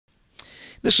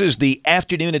This is the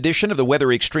afternoon edition of the Weather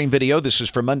Xtreme video. This is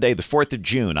for Monday, the 4th of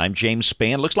June. I'm James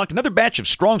Spann. Looks like another batch of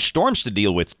strong storms to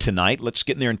deal with tonight. Let's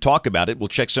get in there and talk about it. We'll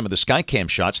check some of the Skycam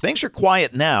shots. Things are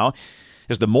quiet now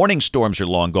as the morning storms are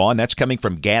long gone. That's coming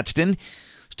from Gadsden.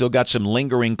 Still got some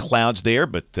lingering clouds there,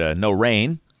 but no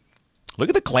rain. Look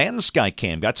at the Clanton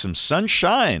Skycam. Got some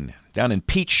sunshine down in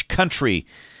Peach Country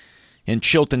in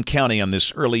Chilton County on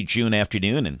this early June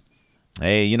afternoon. And,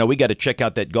 hey, you know, we got to check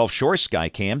out that Gulf Shore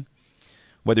Skycam.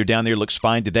 Weather down there looks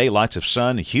fine today. Lots of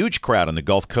sun, a huge crowd on the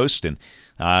Gulf Coast. And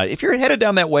if you're headed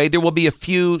down that way, there will be a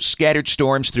few scattered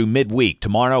storms through midweek,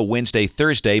 tomorrow, Wednesday,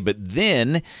 Thursday. But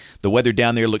then the weather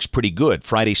down there looks pretty good.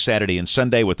 Friday, Saturday, and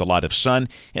Sunday with a lot of sun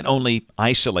and only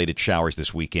isolated showers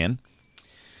this weekend.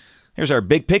 There's our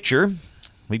big picture.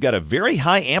 We've got a very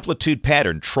high amplitude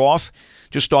pattern, trough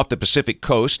just off the Pacific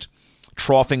coast,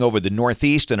 troughing over the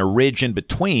northeast and a ridge in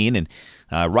between. And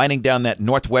riding down that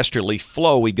northwesterly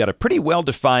flow, we've got a pretty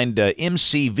well-defined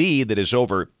MCV that is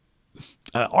over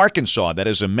Arkansas. That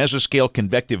is a mesoscale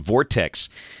convective vortex.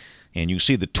 And you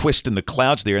see the twist in the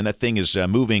clouds there, and that thing is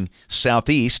moving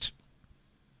southeast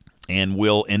and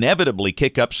will inevitably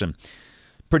kick up some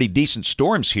pretty decent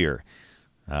storms here.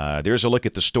 There's a look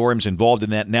at the storms involved in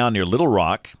that now near Little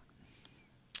Rock.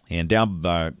 And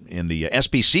down in the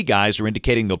SPC guys are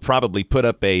indicating they'll probably put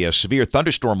up a severe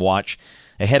thunderstorm watch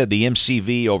ahead of the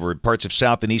MCV over parts of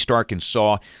South and East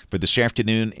Arkansas for this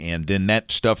afternoon. And then that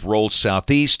stuff rolls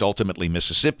southeast, ultimately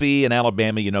Mississippi and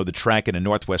Alabama. You know, the track and a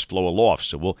northwest flow aloft.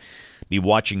 So we'll be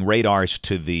watching radars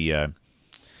to the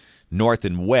north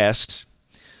and west.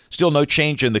 Still no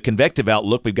change in the convective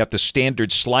outlook. We've got the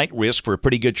standard slight risk for a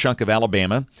pretty good chunk of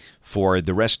Alabama for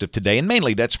the rest of today. And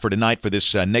mainly that's for tonight for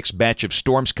this next batch of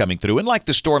storms coming through. And like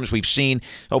the storms we've seen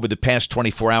over the past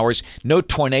 24 hours, no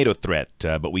tornado threat.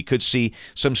 But we could see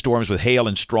some storms with hail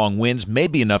and strong winds,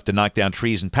 maybe enough to knock down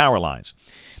trees and power lines.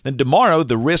 Then tomorrow,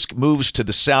 the risk moves to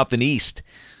the south and east.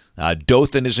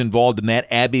 Dothan is involved in that,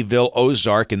 Abbeville,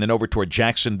 Ozark, and then over toward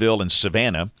Jacksonville and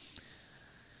Savannah.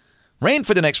 Rain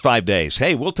for the next 5 days.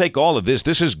 Hey, we'll take all of this.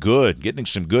 This is good. Getting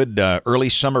some good early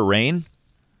summer rain.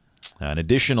 An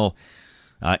additional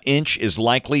inch is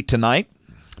likely tonight.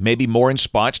 Maybe more in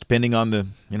spots, depending on the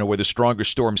where the stronger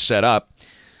storms set up.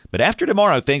 But after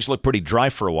tomorrow, things look pretty dry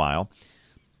for a while.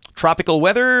 Tropical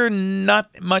weather,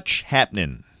 not much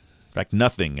happening. In fact,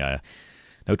 nothing.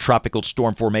 No tropical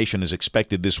storm formation is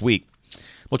expected this week.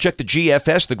 We'll check the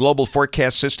GFS, the Global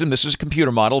Forecast System. This is a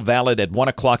computer model valid at 1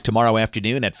 o'clock tomorrow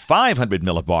afternoon at 500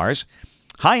 millibars.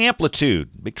 High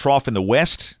amplitude, big trough in the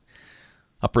west,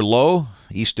 upper low,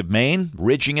 east of Maine,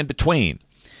 ridging in between.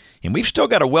 And we've still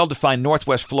got a well-defined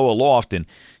northwest flow aloft, and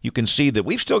you can see that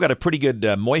we've still got a pretty good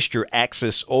moisture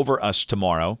axis over us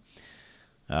tomorrow.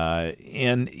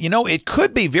 And, it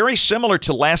could be very similar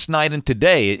to last night and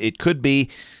today. It could be,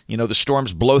 the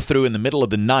storms blow through in the middle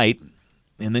of the night,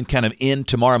 and then kind of in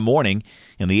tomorrow morning,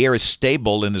 and the air is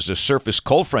stable, and as a surface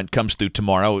cold front comes through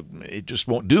tomorrow, it just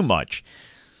won't do much.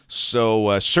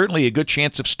 So certainly a good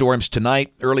chance of storms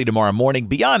tonight, early tomorrow morning.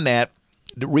 Beyond that,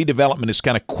 the redevelopment is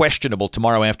kind of questionable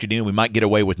tomorrow afternoon. We might get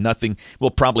away with nothing.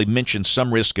 We'll probably mention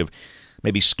some risk of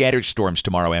maybe scattered storms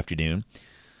tomorrow afternoon.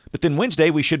 But then Wednesday,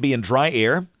 we should be in dry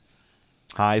air.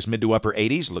 Highs mid to upper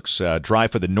 80s. Looks dry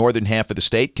for the northern half of the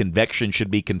state. Convection should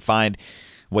be confined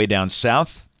way down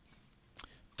south.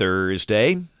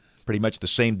 Thursday, pretty much the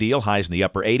same deal. Highs in the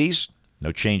upper 80s.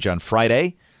 No change on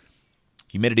Friday.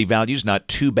 Humidity values not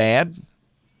too bad.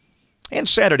 And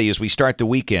Saturday as we start the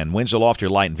weekend. Winds aloft are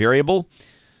light and variable.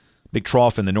 Big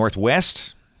trough in the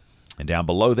northwest. And down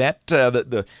below that,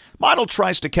 the model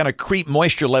tries to kind of creep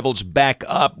moisture levels back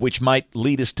up, which might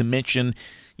lead us to mention,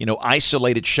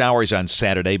 isolated showers on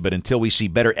Saturday. But until we see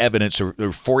better evidence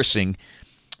or forcing,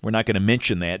 we're not going to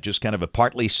mention that. Just kind of a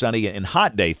partly sunny and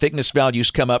hot day. Thickness values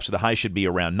come up, so the high should be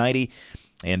around 90.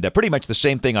 And pretty much the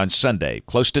same thing on Sunday.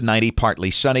 Close to 90,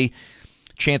 partly sunny.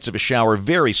 Chance of a shower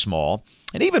very small.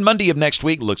 And even Monday of next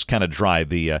week looks kind of dry.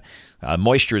 The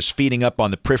moisture is feeding up on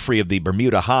the periphery of the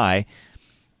Bermuda High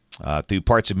through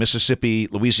parts of Mississippi,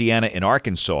 Louisiana, and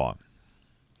Arkansas.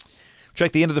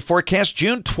 Check the end of the forecast,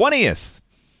 June 20th.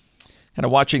 Kind of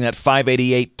watching that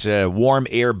 588 warm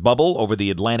air bubble over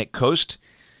the Atlantic coast.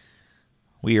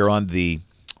 We are on the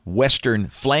western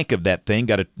flank of that thing.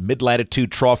 Got a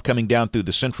mid-latitude trough coming down through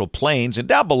the central plains. And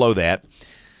down below that,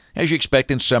 as you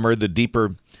expect in summer, the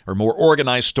deeper or more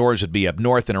organized storms would be up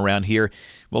north, and around here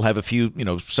we'll have a few,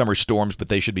 summer storms, but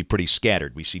they should be pretty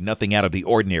scattered. We see nothing out of the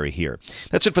ordinary here.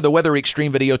 That's it for the Weather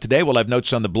Xtreme video today. We'll have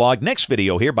notes on the blog. Next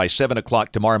video here by 7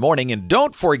 o'clock tomorrow morning. And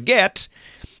don't forget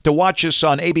to watch us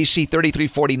on ABC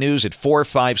 3340 News at 4,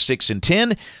 5, 6, and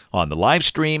 10 on the live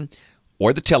stream,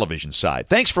 or the television side.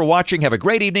 Thanks for watching. Have a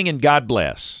great evening, and God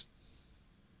bless.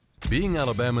 Being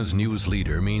Alabama's news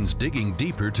leader means digging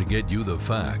deeper to get you the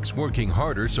facts, working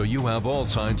harder so you have all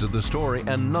sides of the story,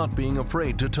 and not being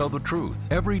afraid to tell the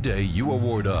truth. Every day you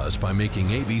award us by making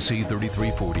ABC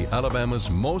 3340 Alabama's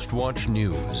most watched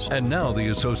news. And now the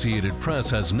Associated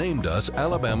Press has named us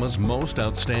Alabama's most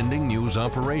outstanding news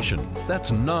operation.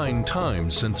 That's 9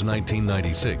 times since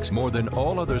 1996, more than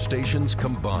all other stations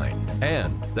combined.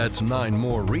 And that's 9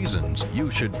 more reasons you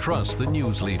should trust the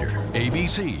news leader.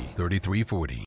 ABC 3340.